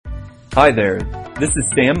Hi there, this is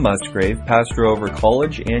Sam Musgrave, pastor over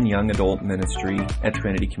college and young adult ministry at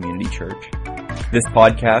Trinity Community Church. This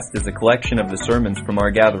podcast is a collection of the sermons from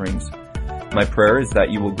our gatherings. My prayer is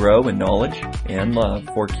that you will grow in knowledge and love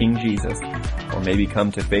for King Jesus, or maybe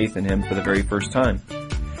come to faith in Him for the very first time.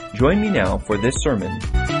 Join me now for this sermon.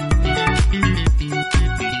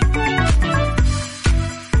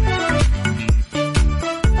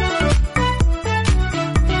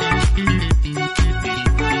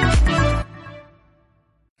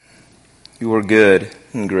 You are good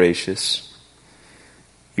and gracious.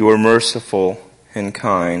 You are merciful and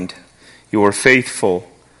kind. You are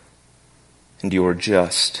faithful and you are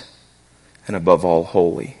just, and above all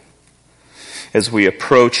holy. As we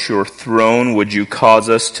approach your throne, would you cause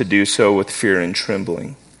us to do so with fear and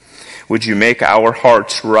trembling? Would you make our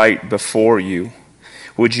hearts right before you?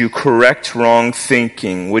 Would you correct wrong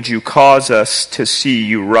thinking? Would you cause us to see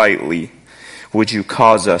you rightly? Would you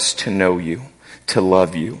cause us to know you, to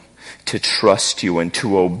love you, to trust you, and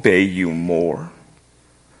to obey you more?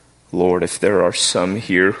 Lord, if there are some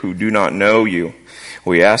here who do not know you,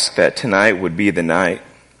 we ask that tonight would be the night.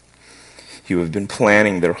 You have been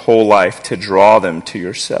planning their whole life to draw them to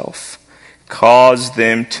yourself. Cause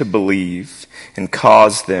them to believe and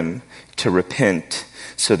cause them to repent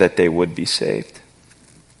so that they would be saved.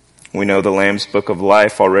 We know the Lamb's Book of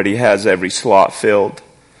Life already has every slot filled.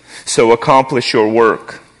 So accomplish your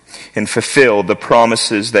work and fulfill the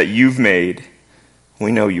promises that you've made.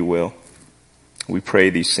 We know you will. We pray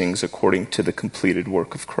these things according to the completed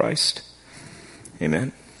work of Christ.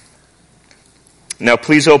 Amen. Now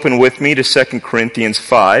please open with me to 2 Corinthians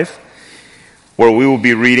 5, where we will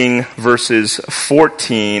be reading verses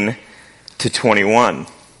 14 to 21.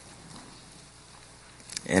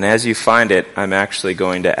 And as you find it, I'm actually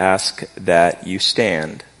going to ask that you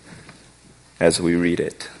stand as we read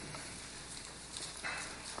it.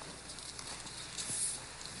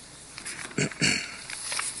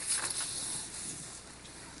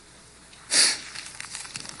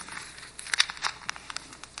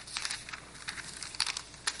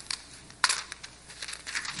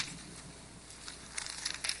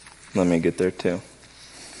 Let me get there too.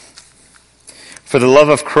 For the love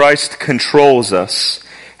of Christ controls us,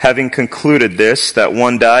 having concluded this, that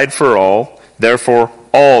one died for all, therefore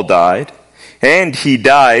all died. And he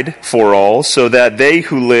died for all, so that they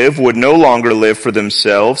who live would no longer live for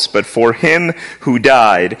themselves, but for him who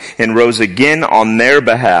died and rose again on their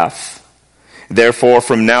behalf. Therefore,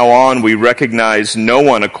 from now on, we recognize no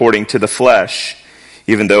one according to the flesh,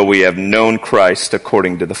 even though we have known Christ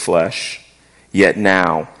according to the flesh. Yet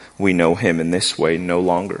now we know him in this way no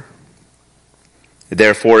longer.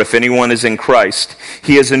 Therefore, if anyone is in Christ,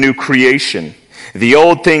 he is a new creation. The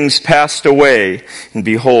old things passed away, and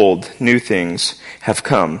behold, new things have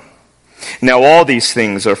come. Now all these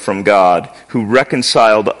things are from God, who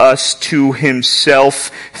reconciled us to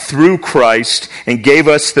himself through Christ and gave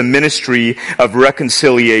us the ministry of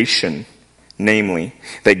reconciliation. Namely,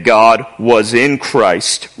 that God was in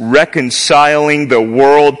Christ, reconciling the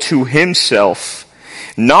world to himself,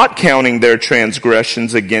 not counting their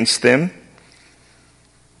transgressions against them.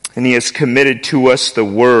 And he has committed to us the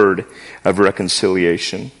word of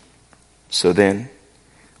reconciliation. So then,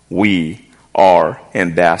 we are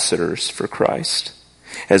ambassadors for Christ,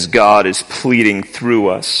 as God is pleading through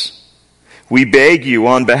us. We beg you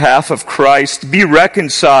on behalf of Christ, be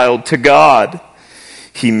reconciled to God.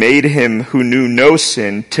 He made him who knew no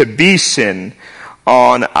sin to be sin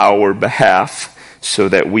on our behalf, so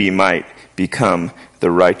that we might become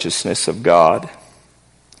the righteousness of God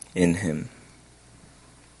in him.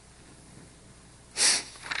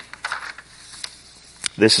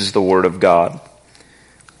 This is the word of God.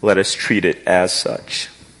 Let us treat it as such.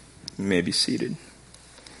 You may be seated.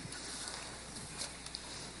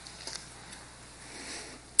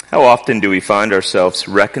 How often do we find ourselves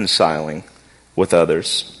reconciling with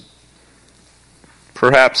others?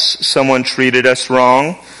 Perhaps someone treated us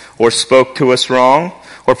wrong or spoke to us wrong,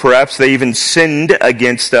 or perhaps they even sinned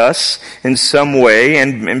against us in some way,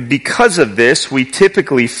 and because of this, we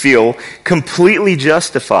typically feel completely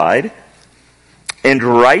justified and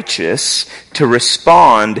righteous to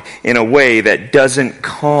respond in a way that doesn't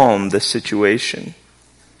calm the situation,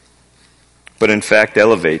 but in fact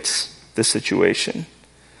elevates the situation.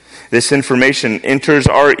 This information enters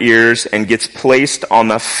our ears and gets placed on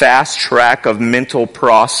the fast track of mental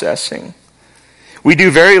processing. We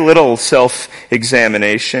do very little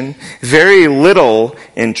self-examination, very little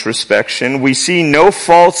introspection. We see no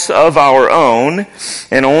faults of our own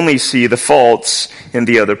and only see the faults in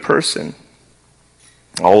the other person.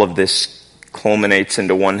 All of this culminates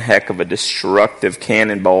into one heck of a destructive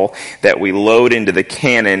cannonball that we load into the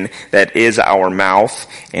cannon that is our mouth,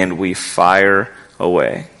 and we fire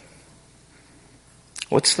away.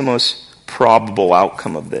 What's the most probable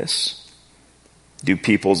outcome of this? Do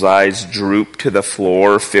people's eyes droop to the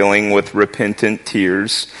floor, filling with repentant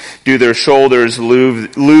tears? Do their shoulders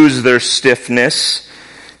lose their stiffness?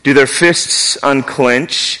 Do their fists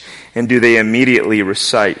unclench? And do they immediately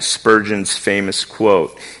recite Spurgeon's famous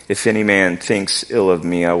quote, "If any man thinks ill of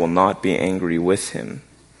me, I will not be angry with him,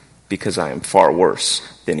 because I am far worse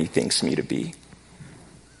than he thinks me to be"?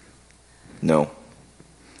 No.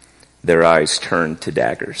 Their eyes turn to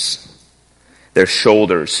daggers. Their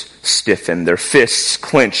shoulders stiffen, their fists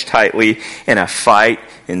clench tightly, and a fight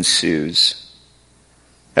ensues.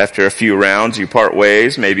 After a few rounds, you part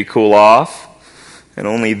ways, maybe cool off, and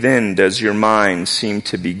only then does your mind seem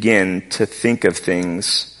to begin to think of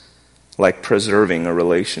things like preserving a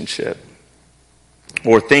relationship,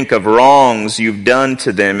 or think of wrongs you've done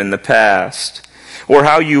to them in the past, or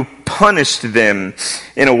how you punished them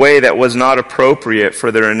in a way that was not appropriate for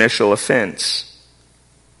their initial offense.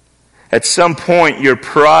 At some point, your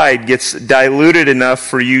pride gets diluted enough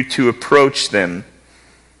for you to approach them,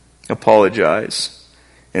 apologize,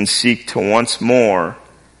 and seek to once more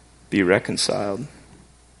be reconciled.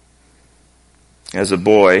 As a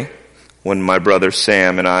boy, when my brother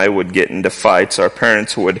Sam and I would get into fights, our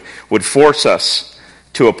parents would force us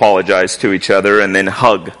to apologize to each other and then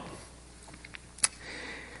hug.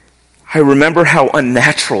 I remember how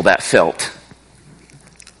unnatural that felt.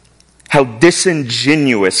 How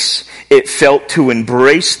disingenuous it felt to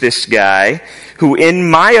embrace this guy who in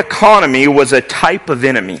my economy was a type of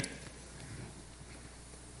enemy.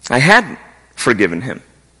 I hadn't forgiven him.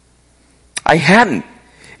 I hadn't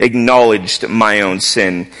acknowledged my own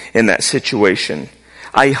sin in that situation.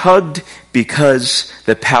 I hugged because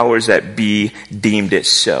the powers that be deemed it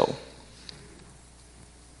so.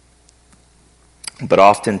 But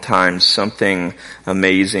oftentimes something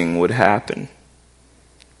amazing would happen.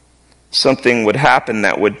 Something would happen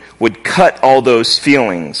that would cut all those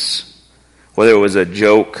feelings, whether it was a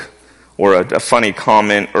joke or a funny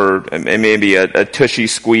comment or maybe a tushy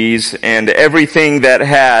squeeze, and everything that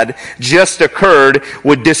had just occurred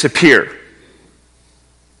would disappear.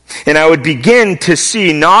 And I would begin to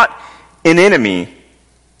see not an enemy,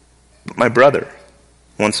 but my brother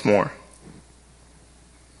once more.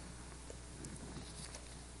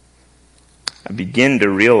 I begin to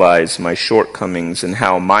realize my shortcomings and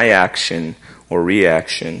how my action or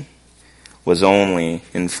reaction was only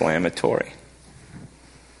inflammatory.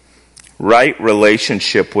 Right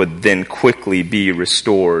relationship would then quickly be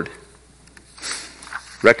restored.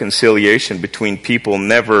 Reconciliation between people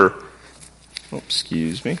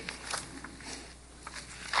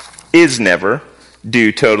is never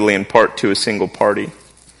due totally in part to a single party.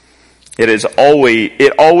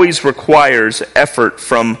 It always requires effort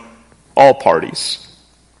from all parties.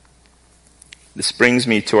 This brings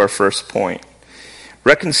me to our first point.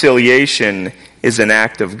 Reconciliation is an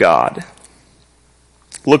act of God.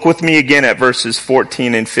 Look with me again at verses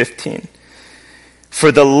 14 and 15.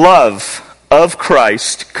 For the love of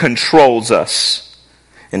Christ controls us,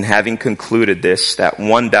 and having concluded this, that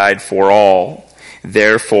one died for all,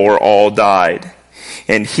 therefore all died.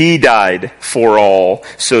 And he died for all,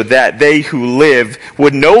 so that they who live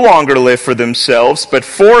would no longer live for themselves, but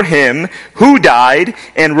for him who died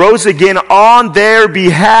and rose again on their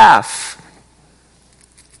behalf.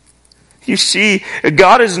 You see,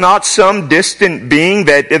 God is not some distant being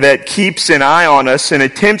that keeps an eye on us and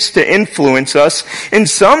attempts to influence us in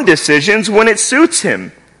some decisions when it suits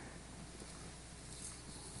him.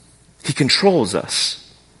 He controls us.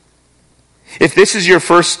 If this is your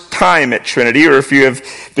first time at Trinity, or if you have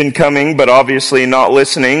been coming but obviously not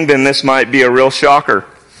listening, then this might be a real shocker.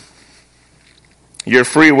 Your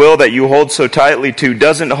free will that you hold so tightly to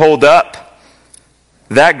doesn't hold up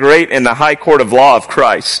that great in the high court of law of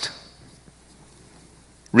Christ.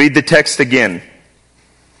 Read the text again.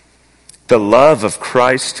 The love of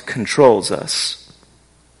Christ controls us.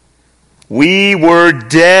 We were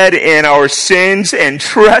dead in our sins and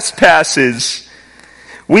trespasses.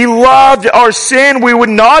 We loved our sin. We would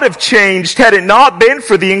not have changed had it not been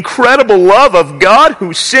for the incredible love of God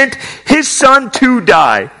who sent his Son to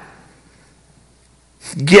die,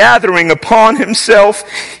 gathering upon himself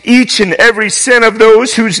each and every sin of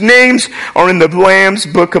those whose names are in the Lamb's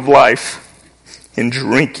book of life, and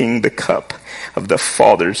drinking the cup of the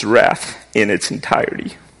Father's wrath in its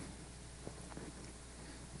entirety.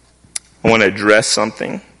 I want to address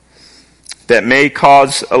something that may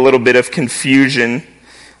cause a little bit of confusion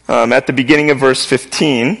at the beginning of verse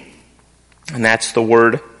 15, and that's the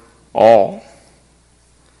word all.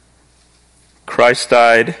 Christ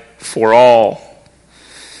died for all.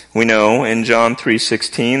 We know in John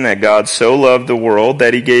 3:16 that God so loved the world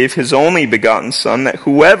that he gave his only begotten Son, that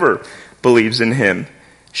whoever believes in him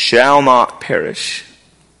shall not perish,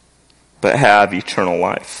 but have eternal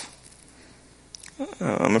life.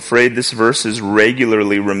 I'm afraid this verse is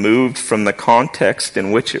regularly removed from the context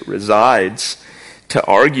in which it resides to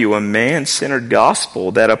argue a man-centered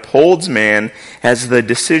gospel that upholds man as the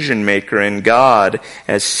decision maker and God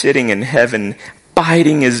as sitting in heaven,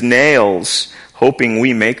 biting his nails, hoping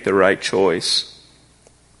we make the right choice.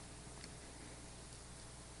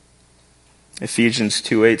 Ephesians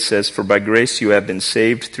 2:8 says, "For by grace you have been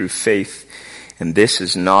saved through faith, and this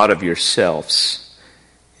is not of yourselves.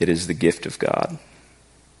 It is the gift of God."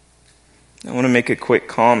 I want to make a quick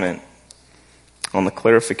comment on the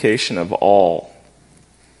clarification of all.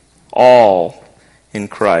 All in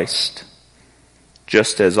Christ,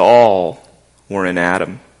 just as all were in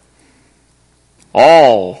Adam.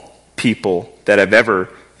 All people that have ever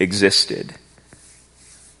existed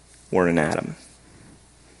were in Adam.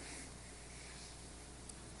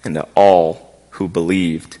 And that all who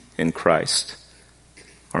believed in Christ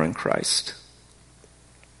are in Christ.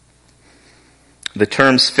 The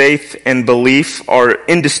terms faith and belief are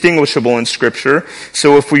indistinguishable in Scripture.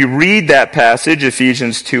 So if we read that passage,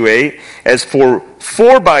 Ephesians 2:8, as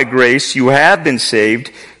for by grace you have been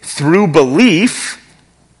saved through belief,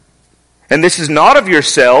 and this is not of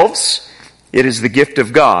yourselves, it is the gift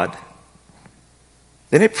of God,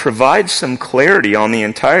 then it provides some clarity on the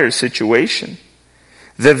entire situation.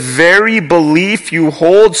 The very belief you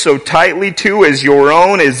hold so tightly to as your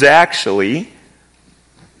own is actually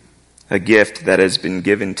a gift that has been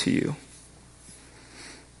given to you.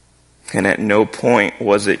 And at no point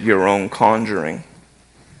was it your own conjuring.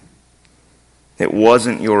 It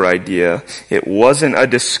wasn't your idea. It wasn't a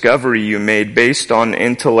discovery you made based on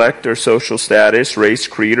intellect or social status, race,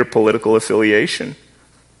 creed, or political affiliation.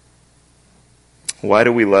 Why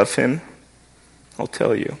do we love him? I'll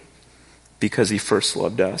tell you. Because he first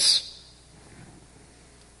loved us.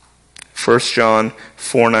 1 John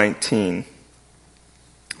 4:19.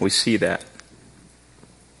 We see that.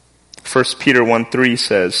 1 Peter 1:3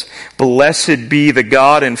 says, "Blessed be the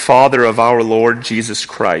God and Father of our Lord Jesus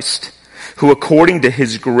Christ, who according to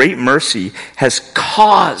his great mercy has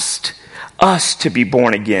caused us to be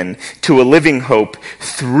born again to a living hope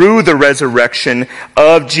through the resurrection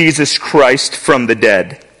of Jesus Christ from the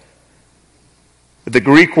dead." The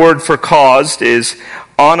Greek word for caused is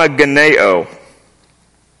anageneo,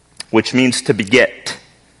 which means to beget,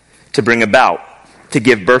 to bring about, to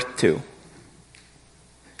give birth to.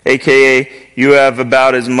 AKA, you have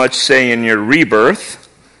about as much say in your rebirth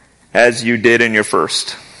as you did in your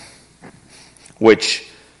first. Which,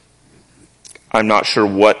 I'm not sure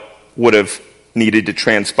what would have needed to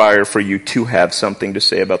transpire for you to have something to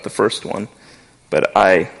say about the first one. But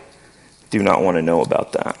I do not want to know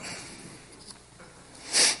about that.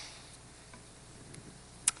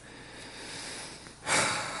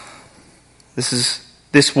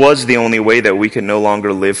 This was the only way that we could no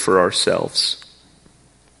longer live for ourselves,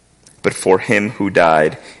 but for him who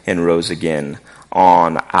died and rose again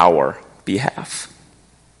on our behalf.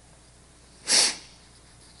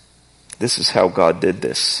 This is how God did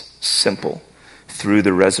this. Simple. Through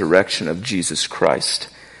the resurrection of Jesus Christ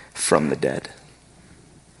from the dead.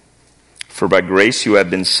 For by grace you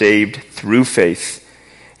have been saved through faith,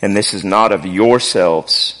 and this is not of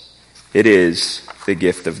yourselves. It is the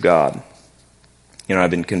gift of God. You know,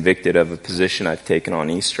 I've been convicted of a position I've taken on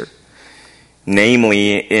Easter.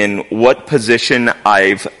 Namely, in what position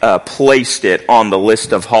I've placed it on the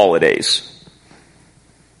list of holidays.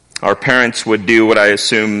 Our parents would do what I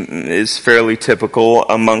assume is fairly typical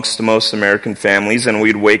amongst most American families, and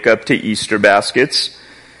we'd wake up to Easter baskets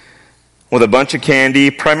with a bunch of candy,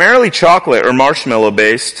 primarily chocolate or marshmallow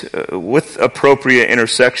based, with appropriate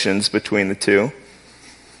intersections between the two.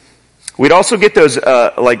 We'd also get those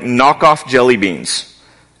like knockoff jelly beans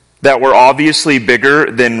that were obviously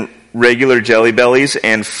bigger than regular Jelly Bellies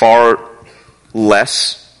and far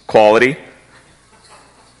less quality.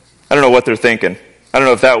 I don't know what they're thinking. I don't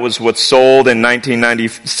know if that was what sold in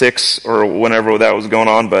 1996 or whenever that was going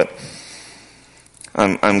on, but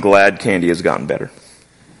I'm glad candy has gotten better.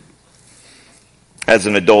 As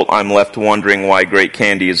an adult, I'm left wondering why great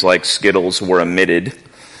candies like Skittles were omitted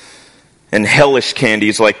and hellish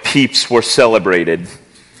candies like Peeps were celebrated.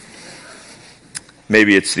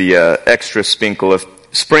 Maybe it's the extra sprinkle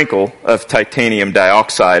of titanium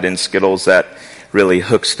dioxide in Skittles that really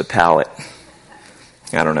hooks the palate.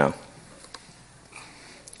 I don't know.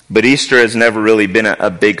 But Easter has never really been a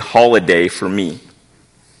big holiday for me.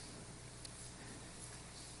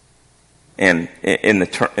 and in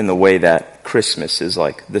the way that Christmas is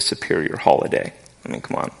like the superior holiday. I mean,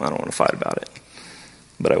 come on, I don't want to fight about it,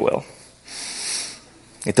 but I will.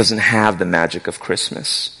 It doesn't have the magic of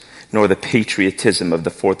Christmas, nor the patriotism of the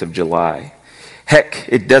 4th of July. Heck,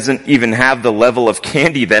 it doesn't even have the level of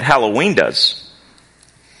candy that Halloween does.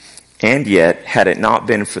 And yet, had it not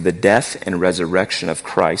been for the death and resurrection of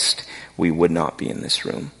Christ, we would not be in this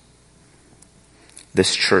room.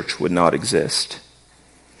 This church would not exist.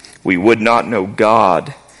 We would not know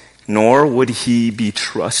God, nor would He be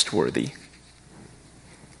trustworthy.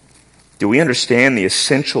 Do we understand the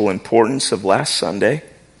essential importance of last Sunday?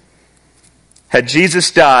 Had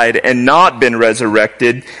Jesus died and not been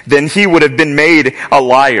resurrected, then He would have been made a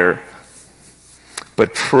liar.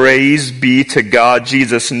 But praise be to God,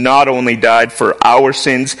 Jesus not only died for our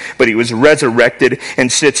sins, but He was resurrected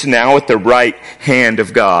and sits now at the right hand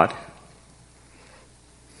of God.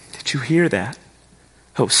 Did you hear that,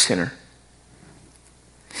 oh sinner?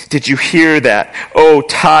 Did you hear that, oh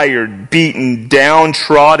tired, beaten,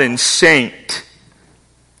 downtrodden saint?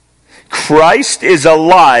 Christ is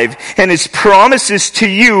alive, and His promises to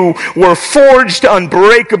you were forged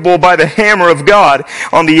unbreakable by the hammer of God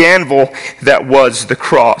on the anvil that was the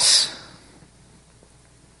cross.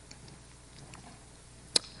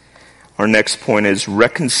 Our next point is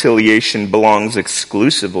reconciliation belongs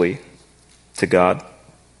exclusively to God.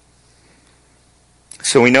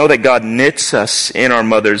 So we know that God knits us in our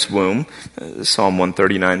mother's womb, Psalm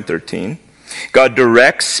 139:13. God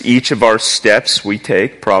directs each of our steps we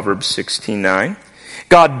take, Proverbs 16:9.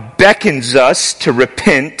 God beckons us to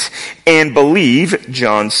repent and believe,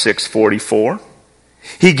 John 6:44.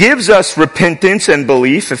 He gives us repentance and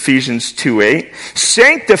belief, Ephesians 2:8.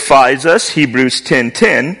 Sanctifies us, Hebrews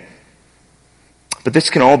 10:10. But this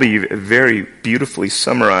can all be very beautifully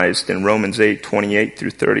summarized in Romans 8:28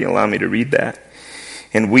 through 30. Allow me to read that.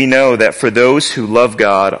 And we know that for those who love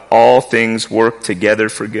God, all things work together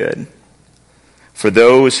for good. For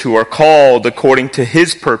those who are called according to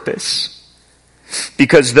His purpose.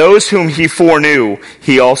 Because those whom He foreknew,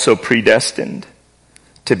 He also predestined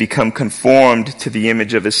to become conformed to the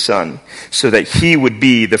image of His Son, so that He would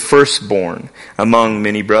be the firstborn among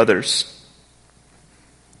many brothers.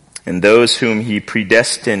 And those whom He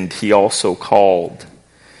predestined, He also called.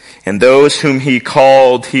 And those whom He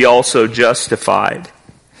called, He also justified.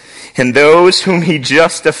 And those whom He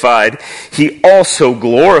justified, He also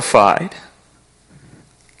glorified.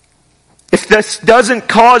 If this doesn't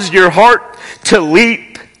cause your heart to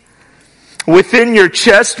leap within your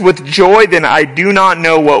chest with joy, then I do not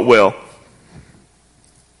know what will.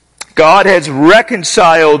 God has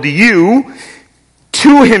reconciled you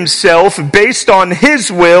to Himself based on His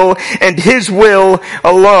will and His will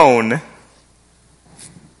alone.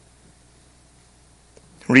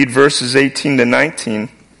 Read verses 18 to 19.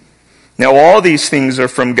 Now all these things are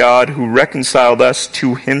from God, who reconciled us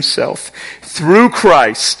to Himself through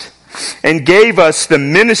Christ and gave us the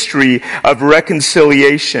ministry of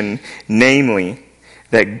reconciliation, namely,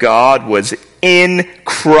 that God was in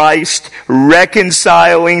Christ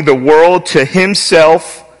reconciling the world to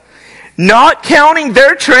Himself, not counting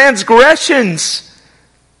their transgressions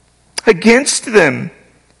against them.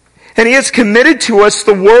 And He has committed to us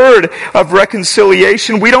the word of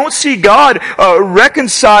reconciliation. We don't see God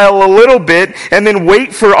reconcile a little bit and then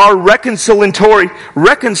wait for our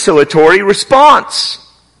reconciliatory response.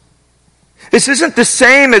 This isn't the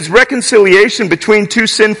same as reconciliation between two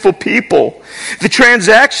sinful people. The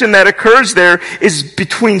transaction that occurs there is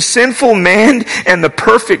between sinful man and the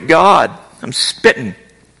perfect God. I'm spitting.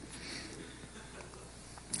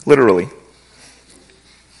 Literally.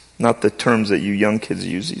 Not the terms that you young kids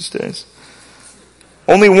use these days.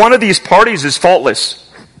 Only one of these parties is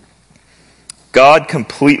faultless. God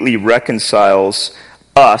completely reconciles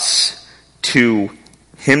us to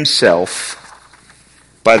Himself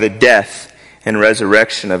by the death and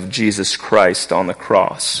resurrection of Jesus Christ on the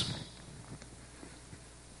cross.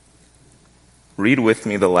 Read with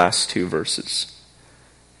me the last two verses.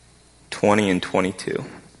 20 and 22.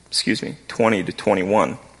 20 to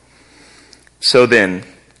 21. So then,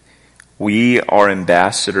 we are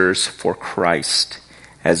ambassadors for Christ,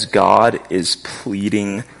 as God is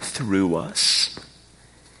pleading through us.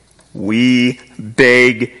 We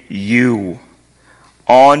beg you,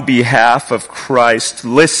 on behalf of Christ.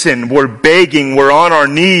 Listen, we're begging, we're on our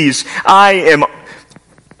knees. I am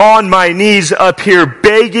on my knees up here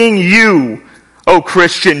begging you, oh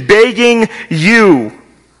Christian, begging you,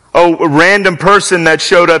 oh random person that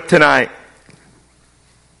showed up tonight.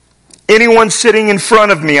 Anyone sitting in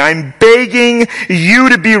front of me, I'm begging you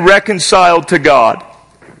to be reconciled to God.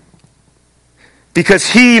 because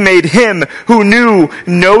he made him who knew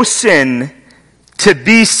no sin to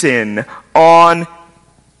be sin on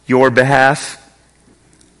your behalf,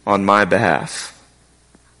 on my behalf,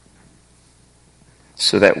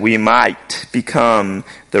 so that we might become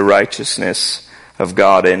the righteousness of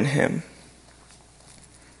God in him.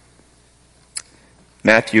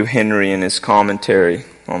 Matthew Henry, in his commentary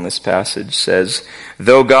on this passage, says,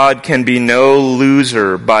 though God can be no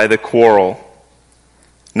loser by the quarrel,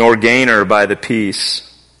 nor gainer by the peace,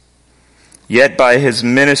 yet by his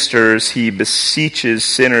ministers he beseeches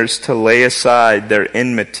sinners to lay aside their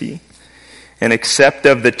enmity and accept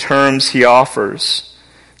of the terms he offers,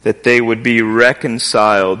 that they would be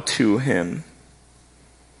reconciled to him,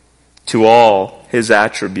 to all his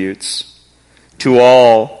attributes, to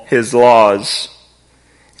all his laws,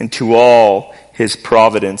 and to all his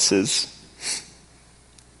providences.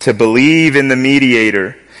 To believe in the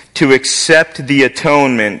mediator, to accept the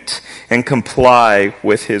atonement, and comply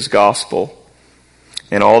with his gospel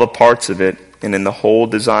in all the parts of it and in the whole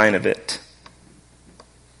design of it.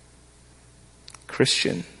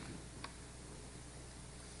 Christian,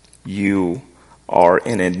 you are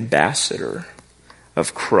an ambassador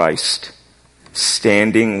of Christ,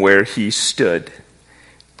 standing where he stood,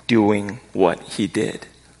 doing what he did.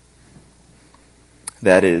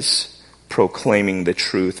 That is, proclaiming the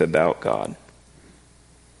truth about God.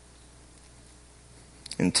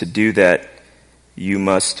 And to do that, you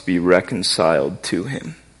must be reconciled to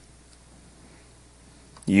him.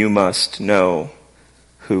 You must know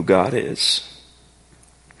who God is.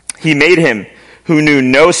 He made him who knew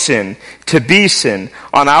no sin to be sin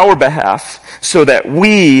on our behalf, so that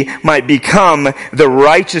we might become the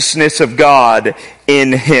righteousness of God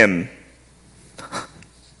in him.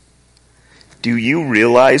 Do you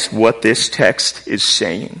realize what this text is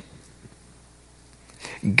saying?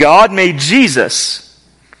 God made Jesus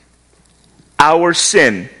our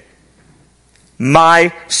sin,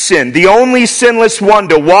 my sin, the only sinless one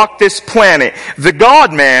to walk this planet, the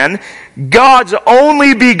God-man, God's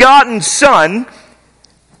only begotten Son,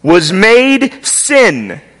 was made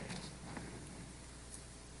sin.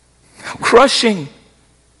 How crushing.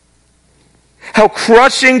 How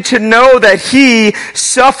crushing to know that he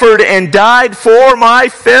suffered and died for my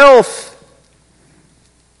filth,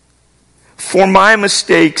 for my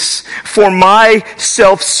mistakes, for my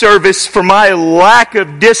self-service, for my lack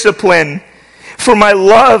of discipline, for my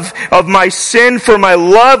love of my sin, for my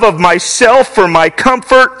love of myself, for my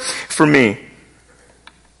comfort, for me,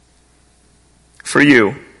 for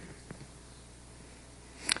you,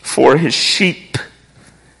 for his sheep.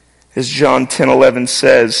 As John 10:11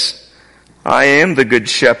 says, I am the good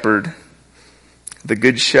shepherd. The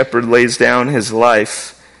good shepherd lays down his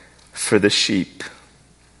life for the sheep.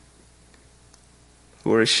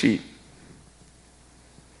 Who are his sheep?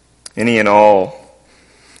 Any and all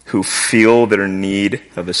who feel their need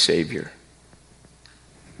of a Savior,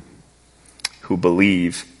 who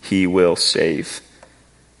believe he will save,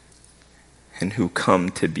 and who come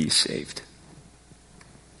to be saved.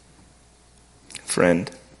 Friend,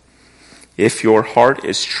 if your heart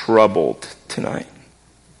is troubled tonight,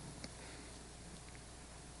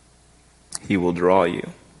 he will draw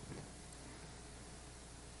you.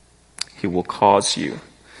 He will cause you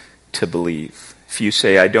to believe. If you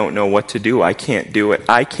say, I don't know what to do, I can't do it,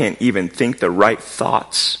 I can't even think the right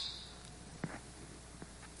thoughts,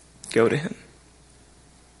 go to him.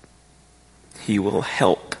 He will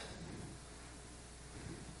help.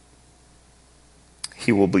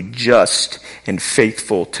 He will be just and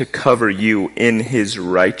faithful to cover you in his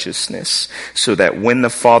righteousness, so that when the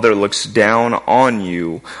Father looks down on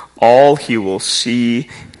you, all he will see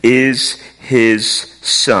is his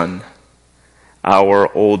Son,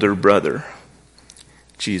 our older brother,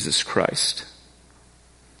 Jesus Christ.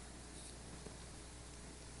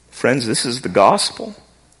 Friends, this is the gospel.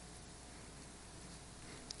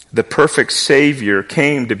 The perfect Savior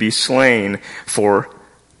came to be slain for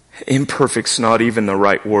imperfect's not even the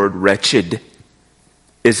right word. Wretched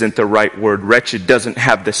isn't the right word. Wretched doesn't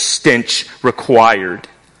have the stench required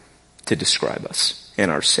to describe us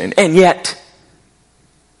in our sin. And yet,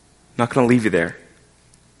 I'm not going to leave you there.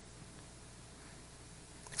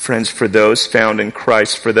 Friends, for those found in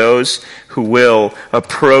Christ, for those who will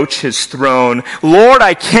approach his throne, Lord,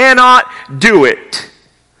 I cannot do it.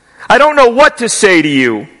 I don't know what to say to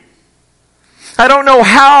you. I don't know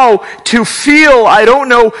how to feel. I don't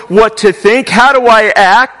know what to think. How do I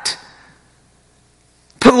act?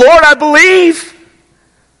 But Lord, I believe.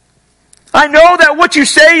 I know that what you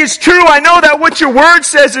say is true. I know that what your word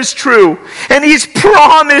says is true. And he's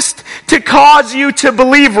promised to cause you to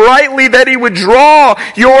believe rightly, that he would draw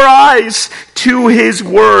your eyes to his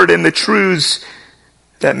word and the truths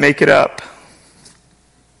that make it up.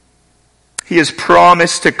 He has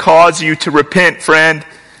promised to cause you to repent, friend.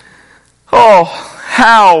 Oh,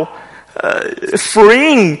 how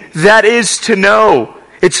freeing that is to know.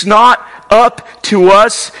 It's not up to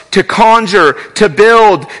us to conjure, to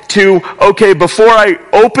build, okay, before I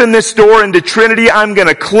open this door into Trinity, I'm going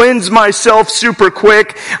to cleanse myself super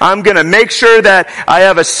quick. I'm going to make sure that I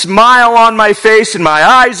have a smile on my face and my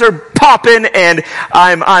eyes are popping and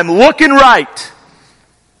I'm looking right.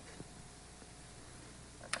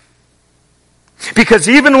 Because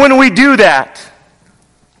even when we do that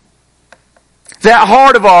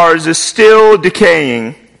heart of ours is still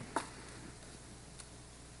decaying.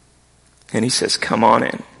 And he says, come on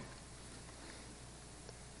in.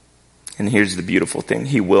 And here's the beautiful thing.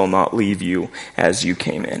 He will not leave you as you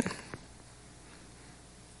came in.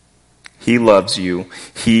 He loves you.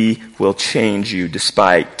 He will change you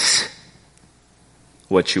despite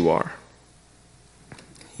what you are.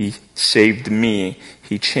 He saved me.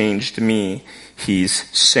 He changed me. He's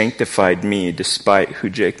sanctified me despite who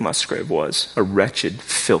Jake Musgrave was. A wretched,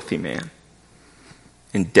 filthy man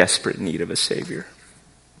in desperate need of a Savior.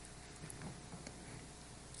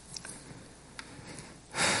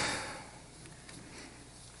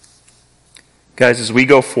 Guys, as we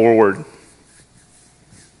go forward,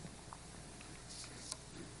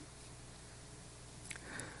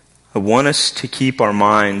 I want us to keep our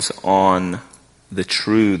minds on the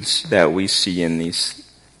truths that we see in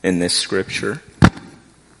this scripture.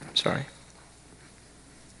 Sorry.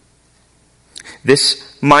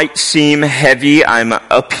 This might seem heavy. I'm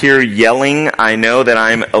up here yelling. I know that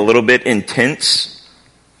I'm a little bit intense.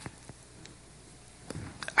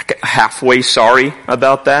 Halfway sorry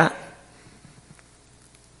about that.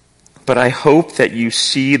 But I hope that you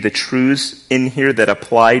see the truths in here that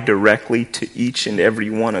apply directly to each and every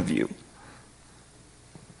one of you.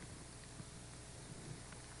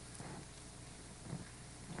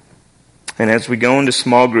 And as we go into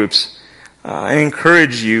small groups, I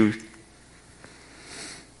encourage you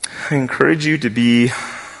to be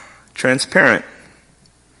transparent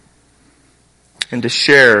and to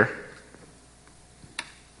share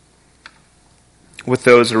with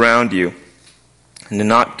those around you. And to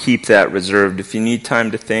not keep that reserved. If you need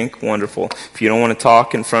time to think, wonderful. If you don't want to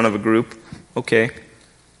talk in front of a group, okay,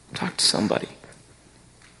 talk to somebody.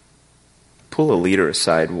 Pull a leader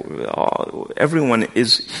aside. Everyone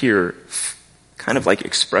is here kind of like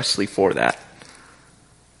expressly for that.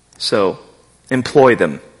 So, employ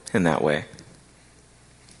them in that way.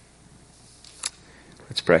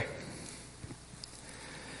 Let's pray.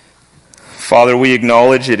 Father, we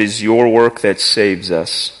acknowledge it is your work that saves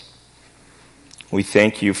us. We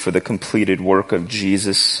thank you for the completed work of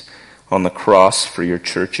Jesus on the cross for your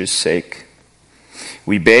church's sake.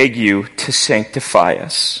 We beg you to sanctify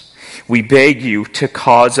us. We beg you to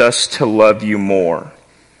cause us to love you more.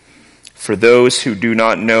 For those who do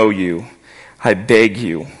not know you, I beg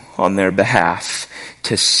you on their behalf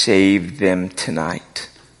to save them tonight,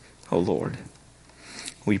 O Lord.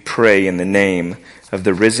 We pray in the name of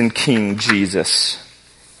the risen King Jesus.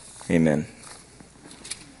 Amen.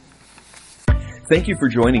 Thank you for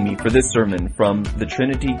joining me for this sermon from the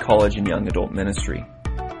Trinity College and Young Adult Ministry.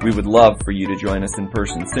 We would love for you to join us in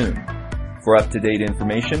person soon. For up-to-date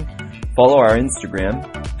information, follow our Instagram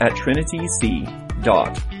at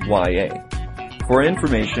trinityc.ya. For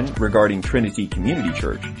information regarding Trinity Community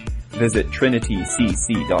Church, visit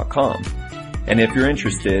trinitycc.com. And if you're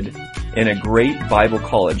interested in a great Bible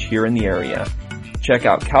college here in the area, check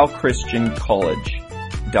out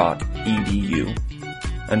calchristiancollege.edu.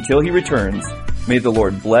 Until he returns, may the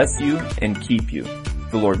Lord bless you and keep you.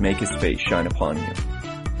 The Lord make his face shine upon you.